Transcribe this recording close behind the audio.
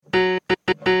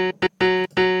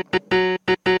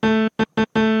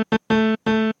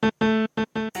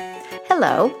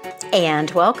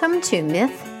welcome to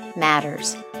Myth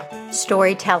Matters,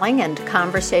 storytelling and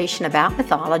conversation about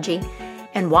mythology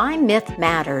and why myth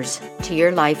matters to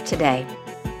your life today.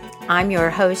 I'm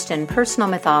your host and personal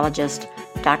mythologist,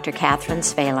 Dr. Catherine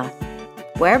Svela.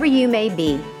 Wherever you may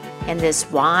be in this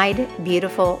wide,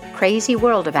 beautiful, crazy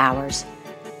world of ours,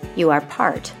 you are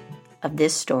part of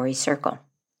this story circle.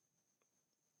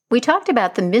 We talked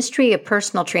about the mystery of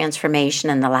personal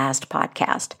transformation in the last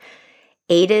podcast,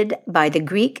 aided by the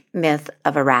Greek myth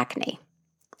of Arachne,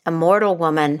 a mortal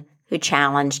woman who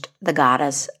challenged the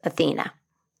goddess Athena.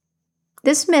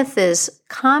 This myth is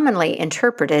commonly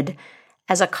interpreted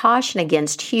as a caution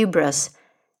against hubris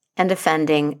and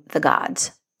offending the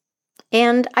gods.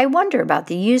 And I wonder about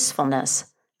the usefulness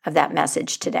of that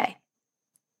message today.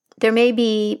 There may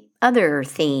be other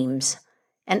themes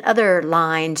and other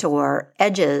lines or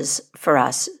edges for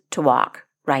us to walk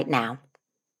right now.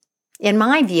 In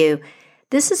my view,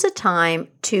 this is a time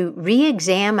to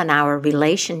re-examine our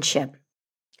relationship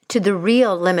to the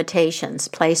real limitations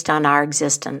placed on our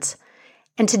existence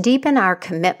and to deepen our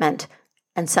commitment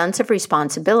and sense of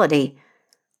responsibility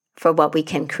for what we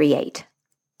can create.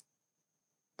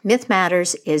 Myth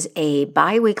Matters is a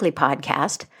bi-weekly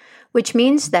podcast, which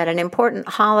means that an important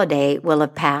holiday will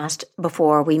have passed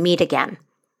before we meet again.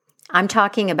 I'm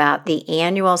talking about the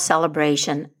annual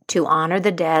celebration to honor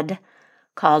the dead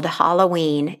called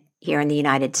Halloween here in the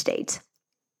United States.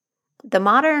 The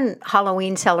modern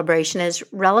Halloween celebration is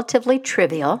relatively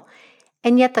trivial,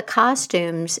 and yet the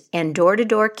costumes and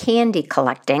door-to-door candy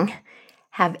collecting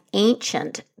have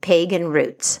ancient pagan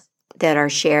roots that are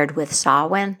shared with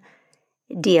Samhain,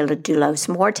 Dia de los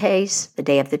Muertos, the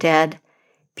Day of the Dead,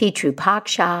 Pitru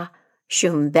Paksha,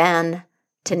 Shum Ben,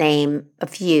 to name a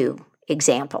few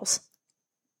examples.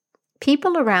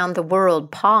 People around the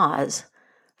world pause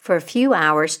for a few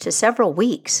hours to several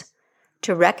weeks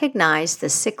to recognize the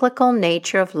cyclical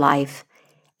nature of life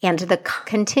and the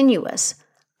continuous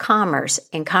commerce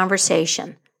and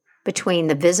conversation between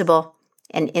the visible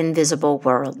and invisible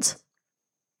worlds.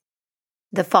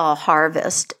 The fall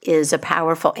harvest is a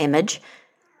powerful image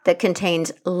that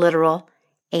contains literal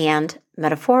and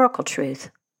metaphorical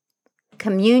truth.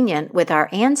 Communion with our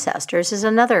ancestors is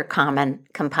another common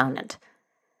component.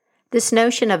 This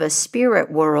notion of a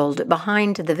spirit world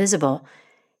behind the visible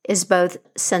is both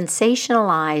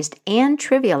sensationalized and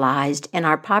trivialized in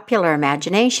our popular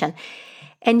imagination,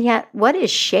 and yet what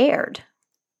is shared,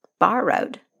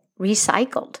 borrowed,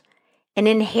 recycled, and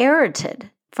inherited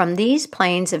from these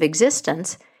planes of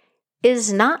existence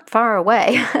is not far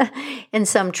away in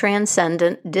some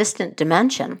transcendent, distant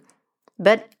dimension,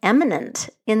 but eminent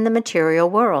in the material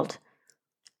world,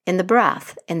 in the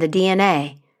breath, in the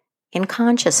DNA, in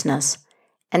consciousness,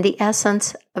 and the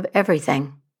essence of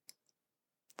everything.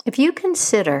 If you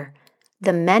consider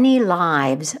the many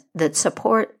lives that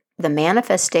support the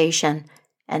manifestation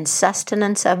and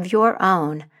sustenance of your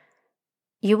own,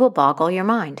 you will boggle your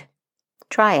mind.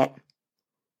 Try it.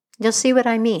 You'll see what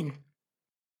I mean.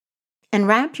 And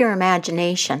wrap your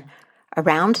imagination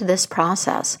around this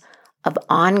process of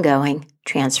ongoing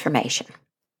transformation.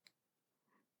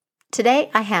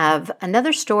 Today, I have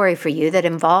another story for you that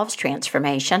involves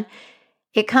transformation.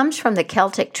 It comes from the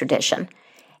Celtic tradition,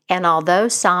 and although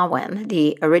Samhain,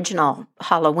 the original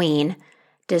Halloween,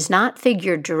 does not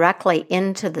figure directly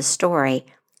into the story,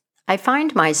 I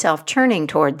find myself turning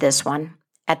toward this one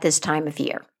at this time of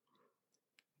year.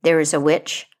 There is a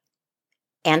witch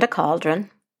and a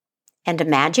cauldron and a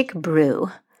magic brew,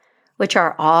 which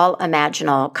are all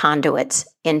imaginal conduits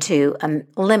into a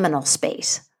liminal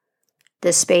space,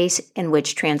 the space in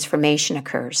which transformation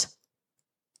occurs.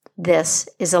 This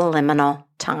is a liminal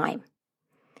time.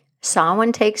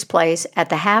 Samhain takes place at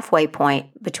the halfway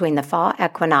point between the fall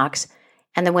equinox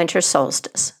and the winter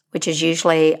solstice, which is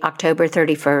usually October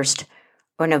 31st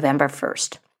or November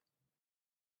 1st.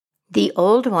 The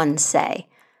old ones say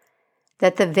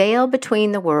that the veil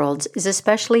between the worlds is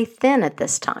especially thin at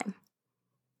this time,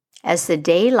 as the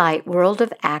daylight world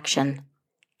of action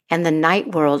and the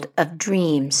night world of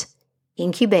dreams,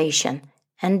 incubation,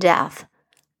 and death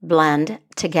blend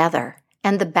together,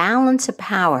 and the balance of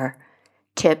power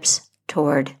tips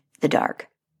toward the dark.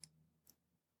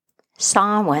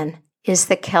 Samhain is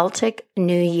the Celtic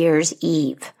New Year's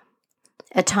Eve,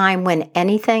 a time when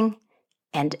anything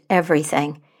and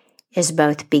everything is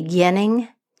both beginning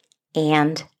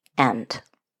and end.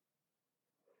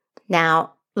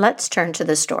 Now, let's turn to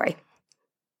the story.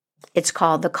 It's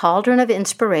called The Cauldron of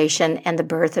Inspiration and the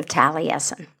Birth of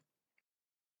Taliesin.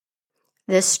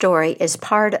 This story is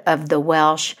part of the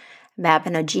Welsh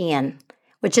Mabinogion,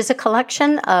 which is a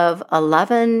collection of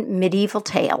 11 medieval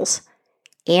tales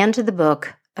and the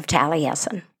Book of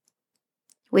Taliesin.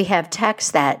 We have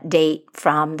texts that date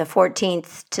from the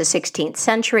 14th to 16th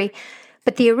century,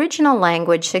 but the original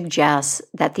language suggests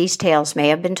that these tales may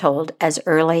have been told as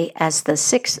early as the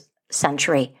 6th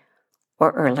century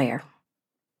or earlier.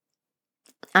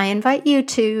 I invite you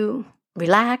to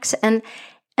relax and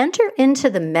enter into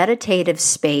the meditative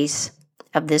space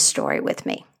of this story with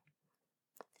me.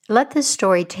 Let this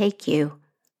story take you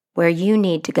where you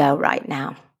need to go right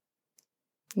now.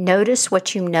 Notice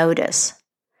what you notice,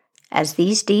 as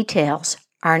these details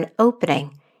are an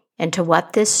opening into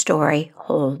what this story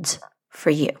holds for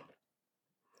you.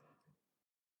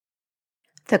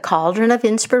 The Cauldron of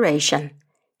Inspiration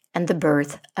and the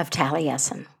Birth of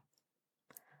Taliesin.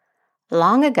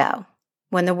 Long ago,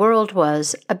 when the world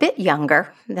was a bit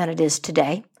younger than it is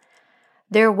today,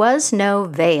 there was no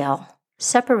veil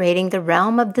separating the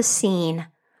realm of the seen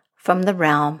from the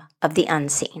realm of the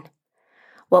unseen.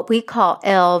 What we call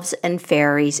elves and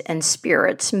fairies and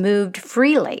spirits moved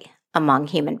freely among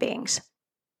human beings.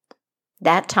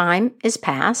 That time is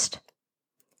past.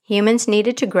 Humans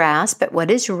needed to grasp at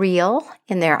what is real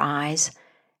in their eyes,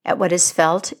 at what is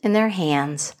felt in their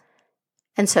hands,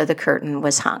 and so the curtain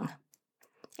was hung.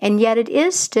 And yet it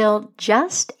is still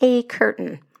just a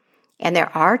curtain, and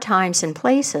there are times and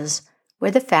places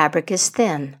where the fabric is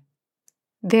thin,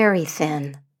 very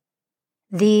thin.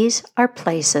 These are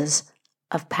places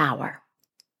of power.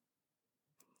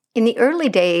 In the early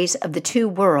days of the two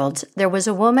worlds, there was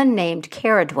a woman named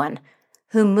Ceridwen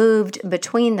who moved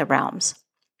between the realms.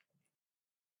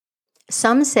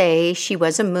 Some say she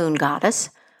was a moon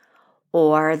goddess,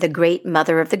 or the great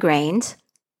mother of the grains.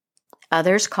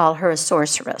 Others call her a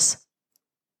sorceress.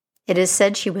 It is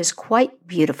said she was quite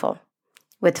beautiful,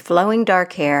 with flowing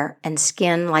dark hair and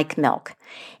skin like milk,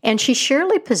 and she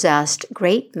surely possessed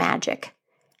great magic,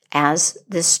 as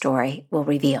this story will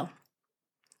reveal.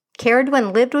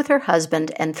 Ceridwen lived with her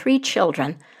husband and 3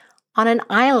 children on an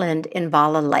island in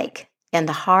Vala Lake in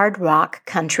the hard rock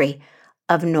country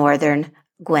of northern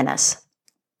Gwynedd.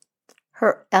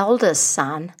 Her eldest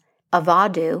son,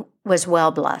 Avadu, was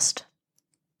well blessed.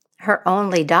 Her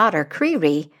only daughter,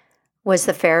 Criri, was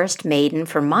the fairest maiden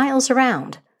for miles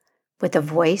around, with a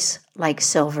voice like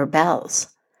silver bells.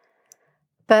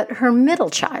 But her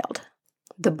middle child,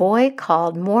 the boy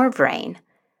called Morvrain,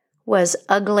 was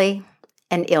ugly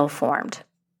and ill-formed.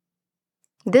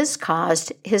 This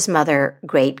caused his mother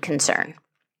great concern.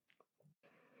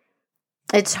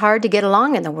 It's hard to get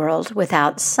along in the world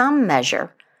without some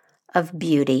measure of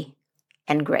beauty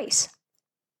and grace.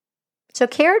 So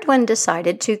Ceridwen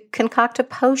decided to concoct a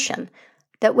potion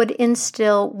that would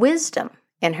instill wisdom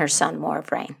in her son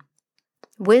Morvrain,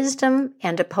 wisdom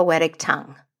and a poetic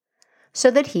tongue, so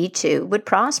that he too would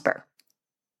prosper.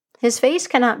 His face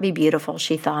cannot be beautiful,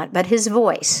 she thought, but his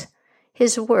voice,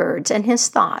 his words, and his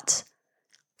thoughts,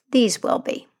 these will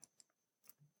be.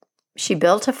 She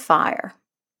built a fire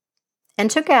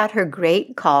and took out her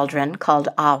great cauldron called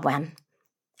Awen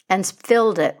and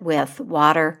filled it with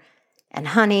water and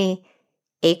honey,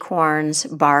 acorns,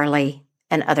 barley,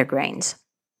 and other grains.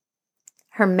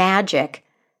 Her magic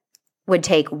would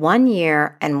take 1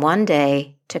 year and 1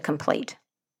 day to complete.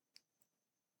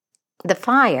 The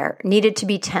fire needed to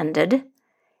be tended,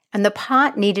 and the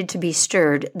pot needed to be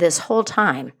stirred this whole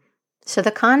time so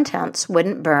the contents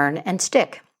wouldn't burn and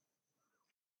stick.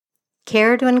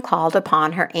 Ceridwen called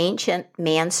upon her ancient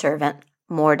manservant,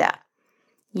 Morda.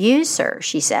 "You, sir,"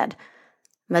 she said,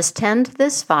 "must tend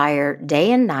this fire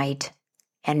day and night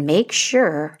and make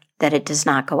sure that it does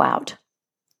not go out."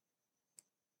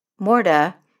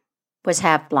 Morda was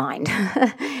half blind,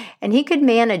 and he could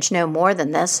manage no more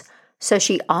than this, so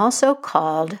she also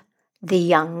called the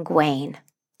young Gawain,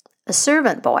 a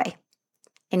servant boy,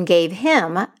 and gave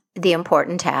him the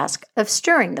important task of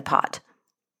stirring the pot.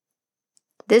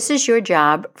 "This is your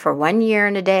job for 1 year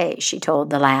and a day," she told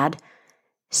the lad.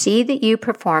 "See that you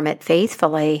perform it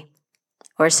faithfully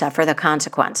or suffer the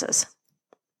consequences."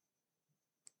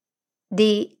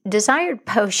 The desired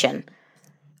potion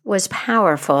was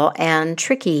powerful and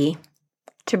tricky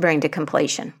to bring to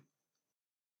completion.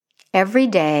 Every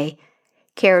day,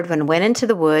 Ceridwen went into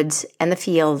the woods and the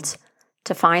fields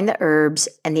to find the herbs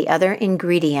and the other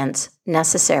ingredients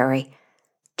necessary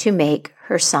to make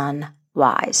her son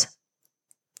wise.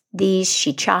 These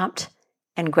she chopped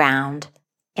and ground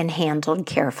and handled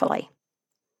carefully.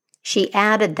 She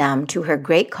added them to her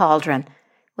great cauldron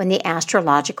when the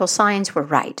astrological signs were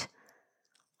right,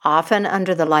 often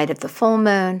under the light of the full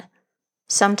moon,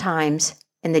 sometimes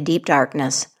in the deep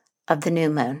darkness of the new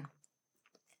moon.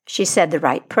 She said the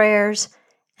right prayers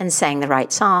and sang the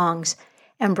right songs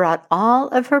and brought all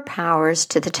of her powers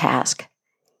to the task,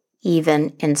 even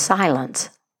in silence.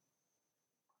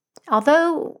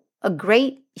 Although a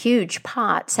great, huge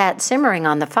pot sat simmering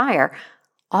on the fire,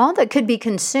 all that could be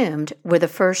consumed were the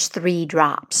first 3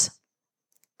 drops.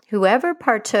 Whoever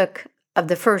partook of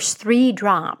the first 3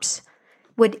 drops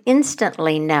would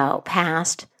instantly know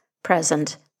past,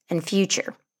 present, and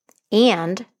future,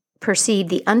 and perceive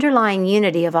the underlying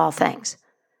unity of all things.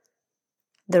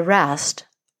 The rest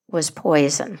was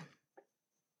poison.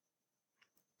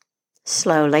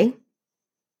 Slowly,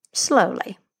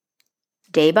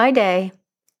 day by day,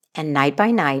 and night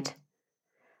by night,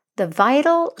 the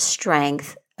vital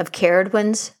strength of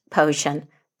Ceridwen's potion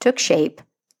took shape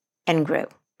and grew.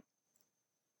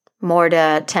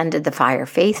 Morda tended the fire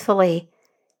faithfully,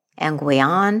 and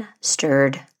Gwion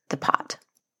stirred the pot.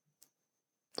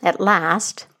 At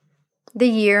last, the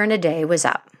year and a day was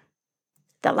up.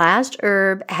 The last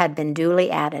herb had been duly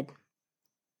added.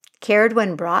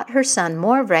 Ceridwen brought her son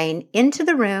Morvrain into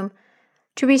the room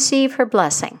to receive her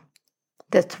blessing,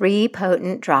 the 3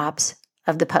 potent drops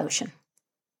of the potion.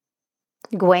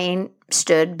 Gawain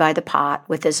stood by the pot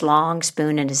with his long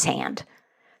spoon in his hand.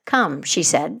 "Come," she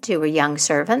said to her young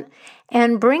servant,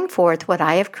 "and bring forth what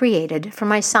I have created for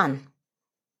my son."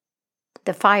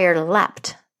 The fire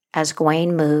leapt as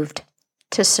Gawain moved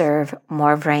to serve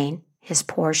Morvrain his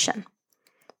portion.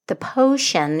 The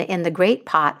potion in the great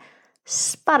pot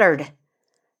sputtered.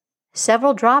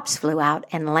 Several drops flew out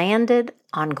and landed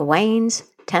on Gawain's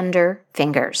tender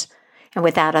fingers, and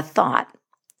without a thought,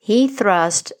 he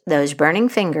thrust those burning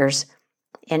fingers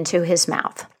into his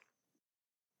mouth.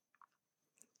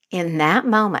 In that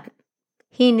moment,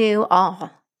 he knew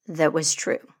all that was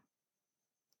true.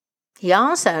 He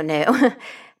also knew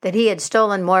that he had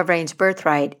stolen Morvrain's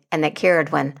birthright and that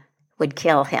Ceridwen would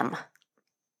kill him.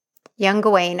 Young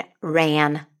Gawain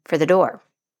ran for the door.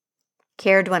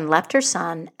 Ceridwen left her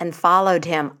son and followed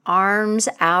him, arms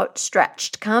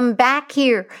outstretched. "Come back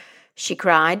here," she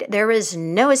cried. "There is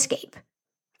no escape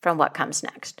from what comes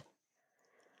next."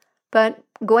 But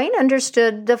Gawain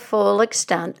understood the full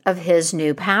extent of his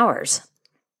new powers.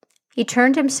 He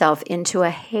turned himself into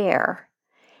a hare,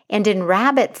 and in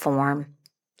rabbit form,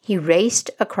 he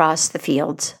raced across the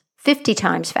fields 50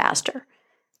 times faster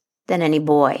than any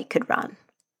boy could run.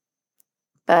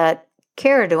 But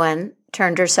Ceridwen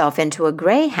turned herself into a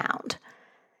greyhound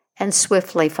and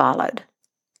swiftly followed,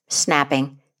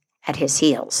 snapping at his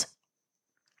heels.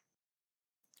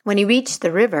 When he reached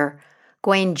the river,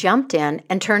 Gawain jumped in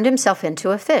and turned himself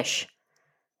into a fish.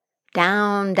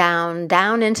 Down, down,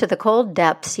 down into the cold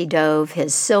depths he dove,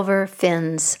 his silver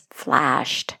fins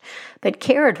flashed. But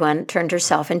Ceridwen turned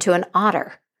herself into an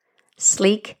otter,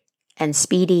 sleek and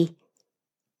speedy,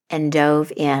 and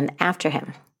dove in after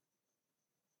him.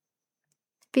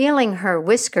 Feeling her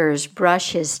whiskers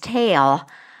brush his tail,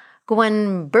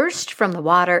 Gawain burst from the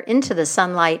water into the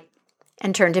sunlight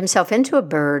and turned himself into a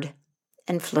bird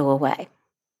and flew away.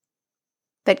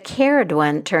 But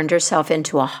Ceridwen turned herself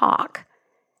into a hawk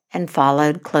and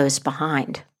followed close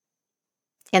behind.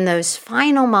 In those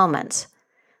final moments,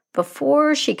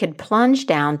 before she could plunge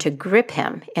down to grip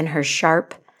him in her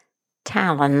sharp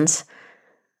talons,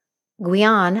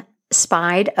 Gwion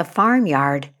spied a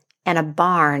farmyard and a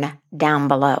barn down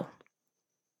below.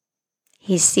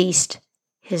 He ceased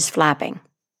his flapping.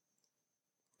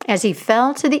 As he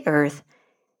fell to the earth,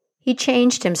 he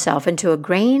changed himself into a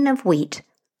grain of wheat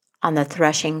on the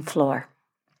threshing floor.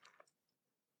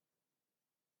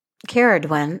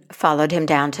 Ceridwen followed him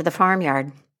down to the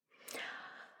farmyard.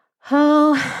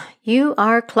 "Oh, you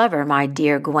are clever, my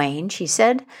dear Gawain," she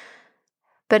said,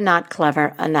 "but not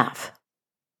clever enough."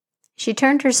 She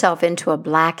turned herself into a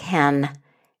black hen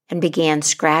and began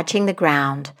scratching the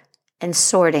ground and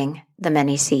sorting the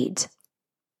many seeds.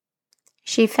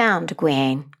 She found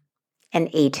Gawain and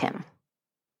ate him.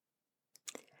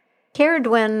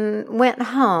 Ceridwen went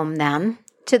home then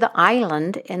to the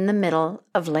island in the middle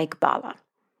of Lake Bala,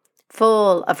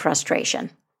 full of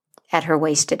frustration at her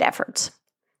wasted efforts.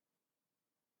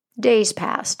 Days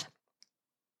passed.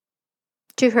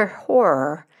 To her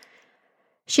horror,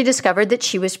 she discovered that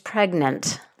she was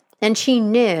pregnant, and she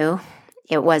knew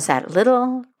it was that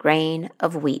little grain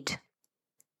of wheat.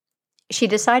 She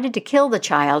decided to kill the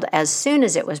child as soon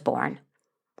as it was born,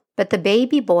 but the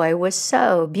baby boy was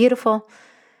so beautiful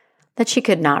that she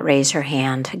could not raise her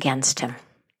hand against him.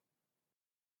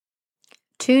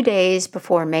 2 days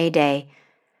before May Day,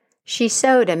 she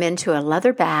sewed him into a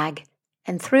leather bag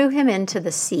and threw him into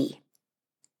the sea.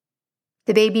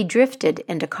 The baby drifted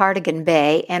into Cardigan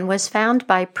Bay and was found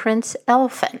by Prince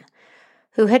Elphin,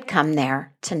 who had come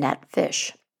there to net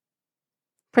fish.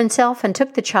 Prince Elphin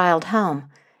took the child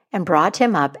home and brought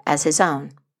him up as his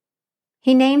own.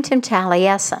 He named him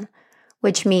Taliesin,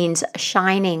 which means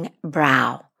shining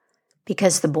brow,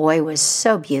 because the boy was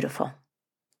so beautiful.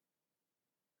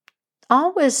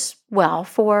 All was well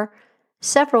for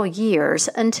several years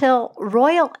until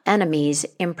royal enemies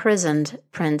imprisoned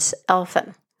Prince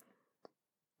Elphin.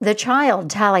 The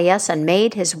child Taliesin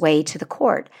made his way to the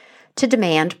court to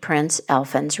demand Prince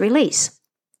Elphin's release.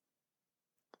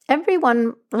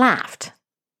 Everyone laughed,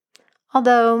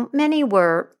 although many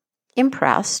were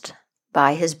impressed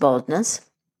by his boldness.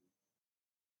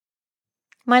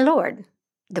 "My lord,"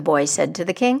 the boy said to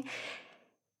the king,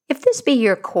 "if this be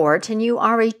your court and you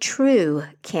are a true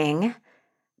king,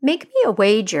 make me a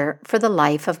wager for the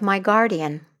life of my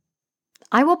guardian.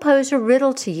 I will pose a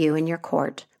riddle to you in your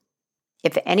court.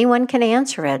 If anyone can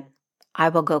answer it, I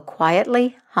will go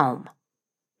quietly home.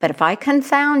 But if I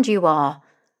confound you all,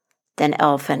 then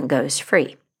Elphin goes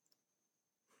free."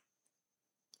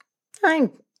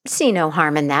 "I see no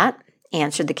harm in that,"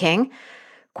 answered the king,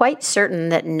 quite certain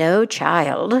that no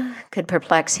child could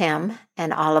perplex him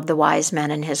and all of the wise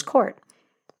men in his court.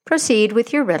 "Proceed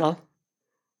with your riddle."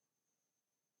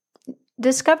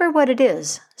 "Discover what it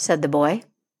is," said the boy.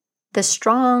 "The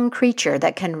strong creature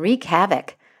that can wreak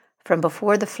havoc from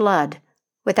before the flood,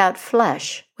 without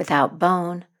flesh, without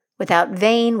bone, without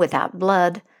vein, without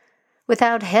blood,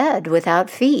 without head, without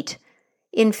feet,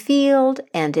 in field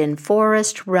and in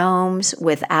forest roams,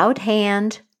 without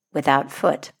hand, without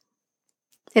foot.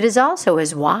 It is also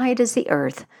as wide as the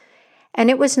earth, and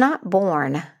it was not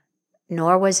born,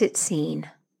 nor was it seen."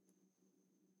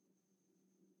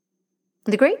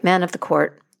 The great men of the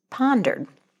court pondered.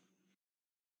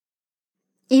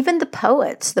 Even the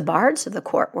poets, the bards of the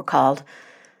court, were called,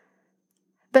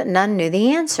 but none knew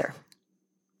the answer.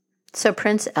 So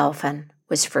Prince Elphin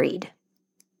was freed,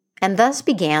 and thus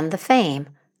began the fame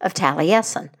of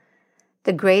Taliesin,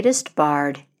 the greatest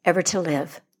bard ever to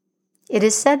live. It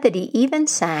is said that he even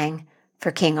sang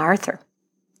for King Arthur.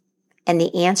 And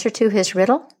the answer to his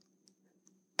riddle?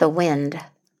 The wind.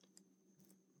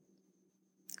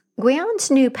 Gwiane's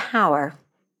new power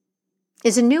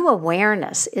is a new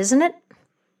awareness, isn't it?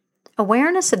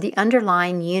 Awareness of the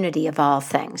underlying unity of all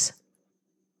things.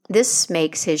 This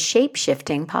makes his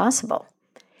shape-shifting possible.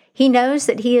 He knows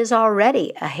that he is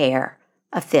already a hare,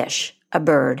 a fish, a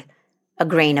bird, a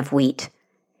grain of wheat,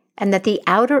 and that the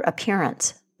outer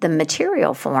appearance, the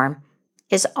material form,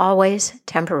 is always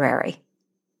temporary.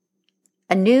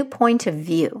 A new point of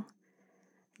view,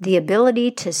 the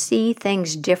ability to see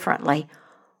things differently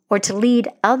or to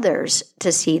lead others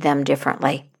to see them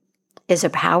differently, is a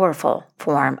powerful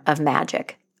form of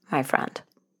magic, my friend.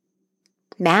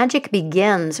 Magic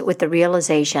begins with the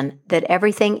realization that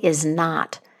everything is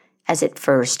not as it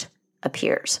first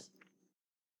appears.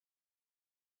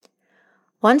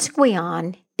 Once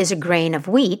Gwiane is a grain of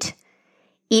wheat,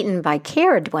 eaten by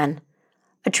Ceridwen,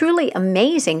 a truly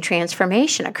amazing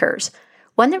transformation occurs,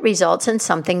 one that results in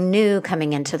something new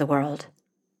coming into the world,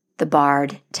 the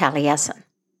bard Taliesin.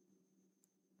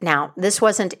 Now, this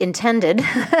wasn't intended,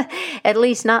 at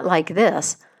least not like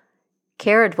this.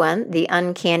 Ceridwen, the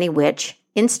uncanny witch,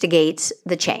 instigates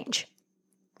the change.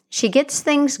 She gets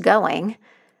things going,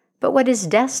 but what is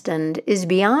destined is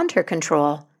beyond her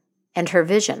control and her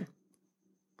vision.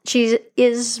 She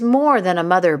is more than a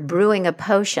mother brewing a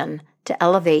potion to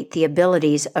elevate the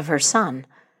abilities of her son.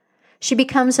 She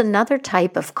becomes another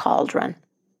type of cauldron,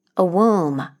 a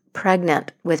womb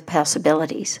pregnant with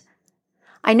possibilities.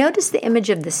 I noticed the image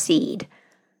of the seed,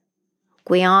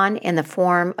 Gwiane in the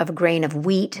form of a grain of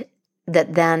wheat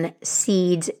that then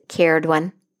seeds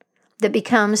Ceridwen, that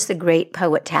becomes the great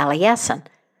poet Taliesin,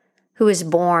 who is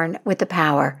born with the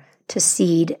power to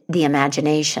seed the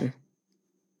imagination.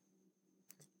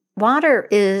 Water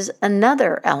is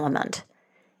another element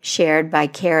shared by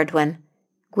Ceridwen,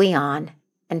 Gwiane,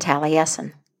 and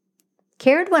Taliesin.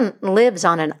 Ceridwen lives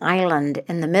on an island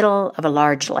in the middle of a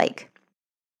large lake.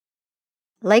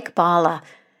 Lake Bala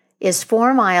is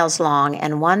 4 miles long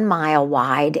and 1 mile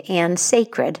wide and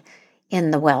sacred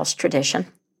in the Welsh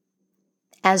tradition.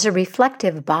 As a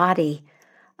reflective body,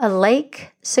 a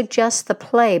lake suggests the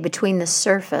play between the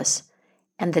surface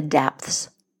and the depths.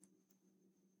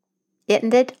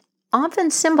 It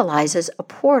often symbolizes a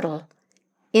portal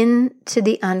into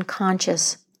the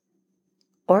unconscious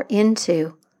or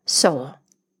into soul,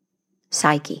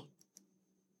 psyche.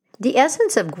 The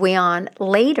essence of Gwiane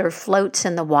later floats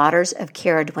in the waters of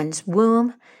Ceridwen's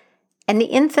womb, and the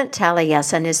infant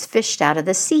Taliesin is fished out of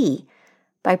the sea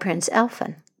by Prince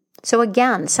Elphin. So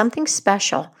again, something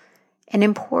special and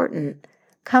important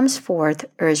comes forth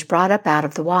or is brought up out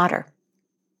of the water.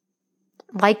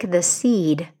 Like the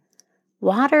seed,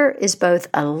 water is both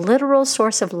a literal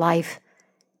source of life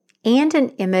and an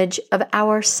image of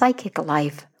our psychic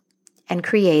life and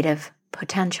creative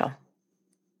potential.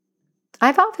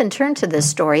 I've often turned to this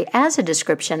story as a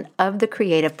description of the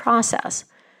creative process.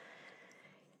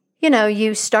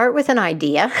 You start with an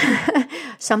idea,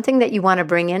 something that you want to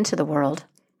bring into the world,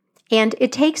 and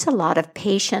it takes a lot of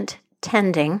patient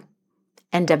tending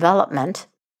and development,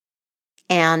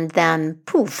 and then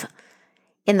poof,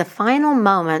 in the final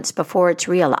moments before it's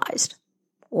realized,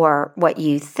 or what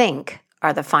you think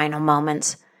are the final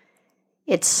moments,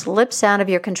 it slips out of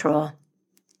your control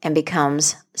and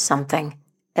becomes something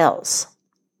else.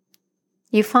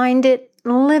 You find it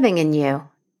living in you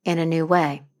in a new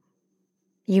way.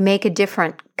 You make a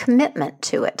different commitment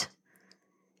to it.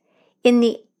 In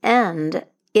the end,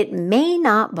 it may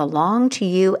not belong to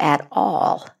you at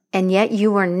all, and yet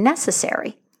you are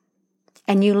necessary,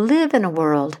 and you live in a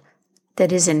world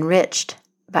that is enriched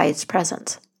by its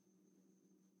presence.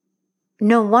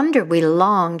 No wonder we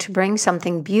long to bring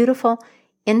something beautiful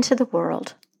into the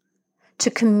world,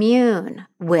 to commune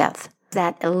with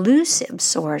that elusive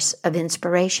source of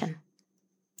inspiration,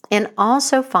 and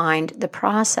also find the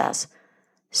process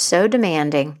so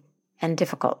demanding and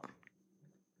difficult.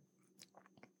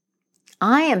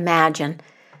 I imagine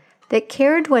that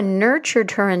Ceridwen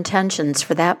nurtured her intentions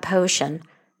for that potion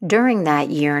during that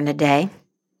year and a day.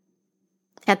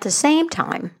 At the same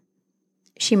time,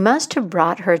 she must have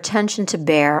brought her attention to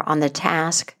bear on the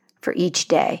task for each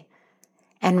day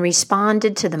and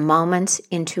responded to the moment's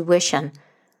intuition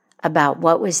about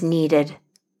what was needed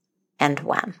and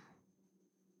when.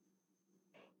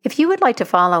 If you would like to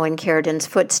follow in Ceridwen's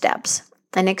footsteps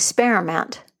and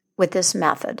experiment with this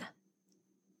method,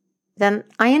 then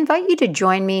I invite you to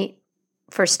join me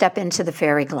for Step Into the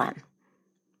Fairy Glen.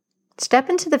 Step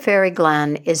Into the Fairy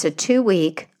Glen is a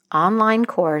 2-week online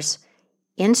course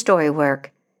in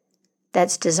Storywork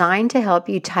that's designed to help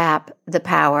you tap the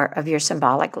power of your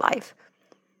symbolic life.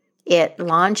 It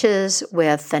launches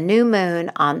with the new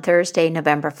moon on Thursday,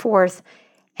 November 4th,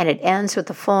 and it ends with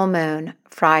the full moon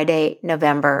Friday,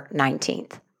 November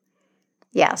 19th.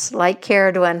 Yes, like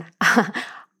Ceridwen,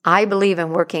 I believe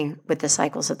in working with the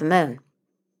cycles of the moon.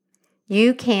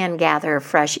 You can gather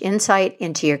fresh insight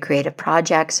into your creative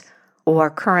projects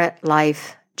or current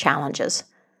life challenges.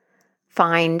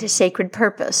 Find sacred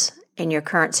purpose in your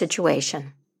current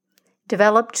situation.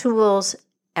 Develop tools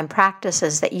and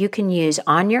practices that you can use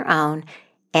on your own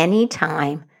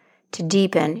anytime to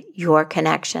deepen your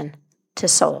connection to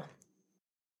soul.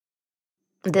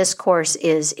 This course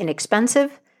is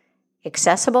inexpensive,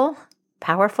 accessible,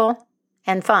 powerful,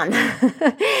 and fun.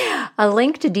 A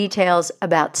link to details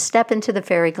about Step Into the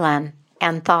Fairy Glen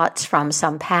and thoughts from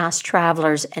some past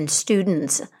travelers and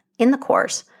students in the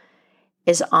course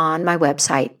is on my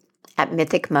website at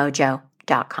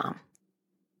mythicmojo.com.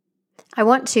 I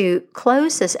want to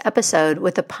close this episode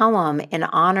with a poem in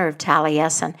honor of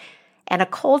Taliesin and a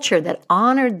culture that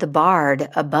honored the bard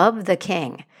above the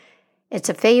king. It's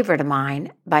a favorite of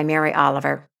mine by Mary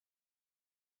Oliver.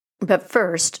 But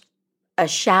first, a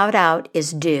shout out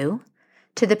is due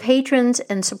to the patrons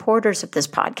and supporters of this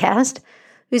podcast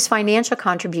whose financial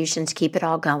contributions keep it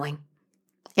all going.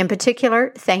 In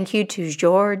particular, thank you to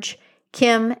George,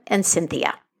 Kim, and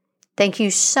Cynthia. Thank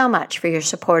you so much for your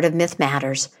support of Myth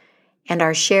Matters and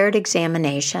our shared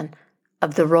examination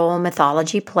of the role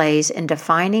mythology plays in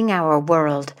defining our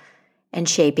world and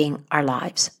shaping our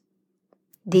lives.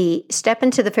 The Step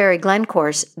Into the Fairy Glen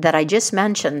course that I just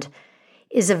mentioned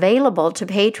is available to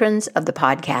patrons of the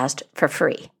podcast for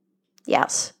free.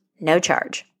 Yes, no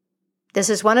charge. This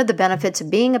is one of the benefits of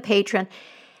being a patron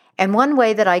and one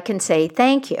way that I can say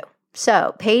thank you.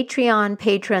 So, Patreon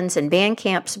patrons and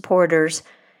Bandcamp supporters,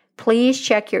 please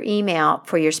check your email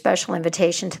for your special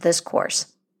invitation to this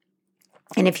course.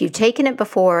 And if you've taken it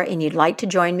before and you'd like to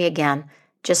join me again,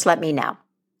 just let me know.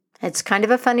 It's kind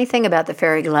of a funny thing about the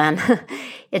Fairy Glen.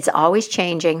 It's always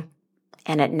changing,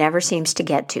 and it never seems to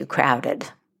get too crowded.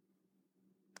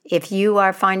 If you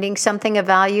are finding something of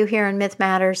value here in Myth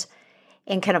Matters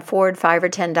and can afford $5 or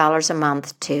 $10 a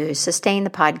month to sustain the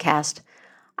podcast,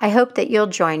 I hope that you'll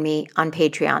join me on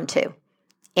Patreon too.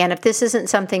 And if this isn't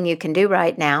something you can do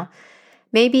right now,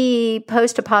 maybe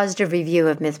post a positive review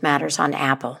of Myth Matters on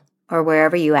Apple or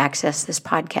wherever you access this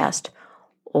podcast,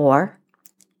 or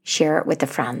share it with a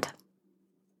friend.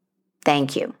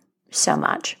 Thank you so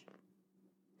much.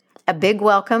 A big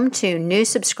welcome to new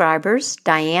subscribers,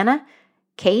 Diana,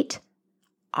 Kate,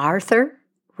 Arthur,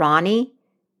 Ronnie,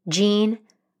 Jean,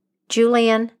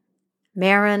 Julian,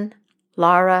 Marin,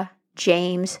 Laura,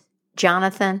 James,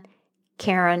 Jonathan,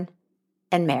 Karen,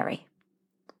 and Mary.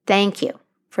 Thank you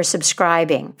for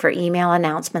subscribing for email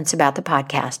announcements about the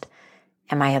podcast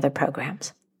and my other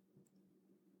programs.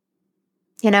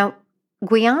 You know,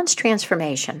 Gwiane's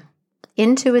transformation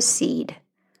into a seed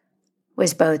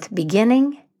was both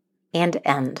beginning and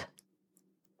end.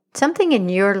 Something in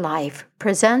your life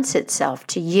presents itself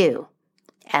to you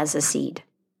as a seed.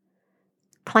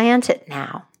 Plant it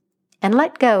now and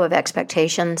let go of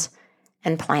expectations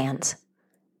and plans.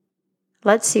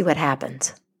 Let's see what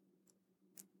happens.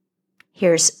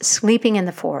 Here's Sleeping in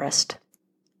the Forest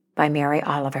by Mary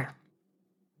Oliver.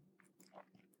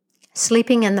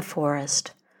 Sleeping in the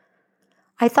forest.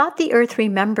 I thought the earth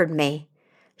remembered me.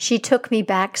 She took me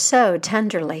back so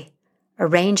tenderly,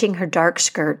 arranging her dark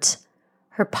skirts,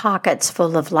 her pockets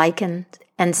full of lichen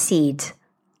and seeds.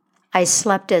 I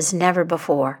slept as never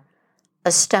before,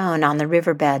 a stone on the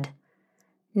riverbed.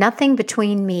 Nothing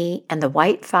between me and the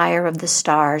white fire of the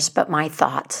stars but my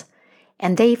thoughts,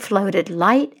 and they floated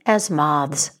light as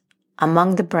moths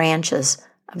among the branches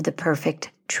of the perfect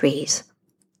trees.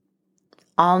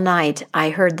 All night I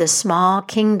heard the small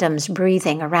kingdoms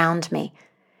breathing around me,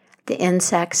 the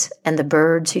insects and the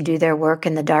birds who do their work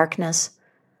in the darkness.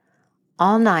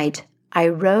 All night I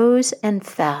rose and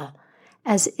fell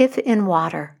as if in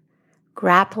water,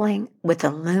 grappling with a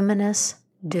luminous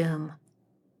doom.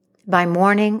 By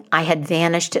morning, I had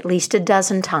vanished at least a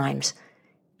dozen times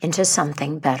into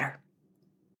something better.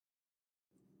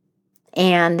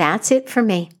 And that's it for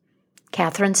me,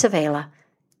 Catherine Savela,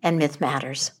 and Myth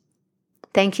Matters.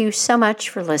 Thank you so much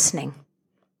for listening.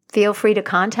 Feel free to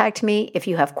contact me if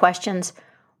you have questions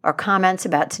or comments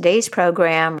about today's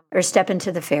program or step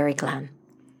into the fairy glen.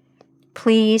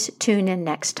 Please tune in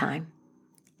next time.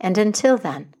 And until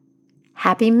then,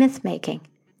 happy myth making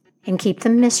and keep the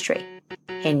mystery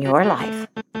in your life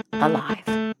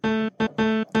alive.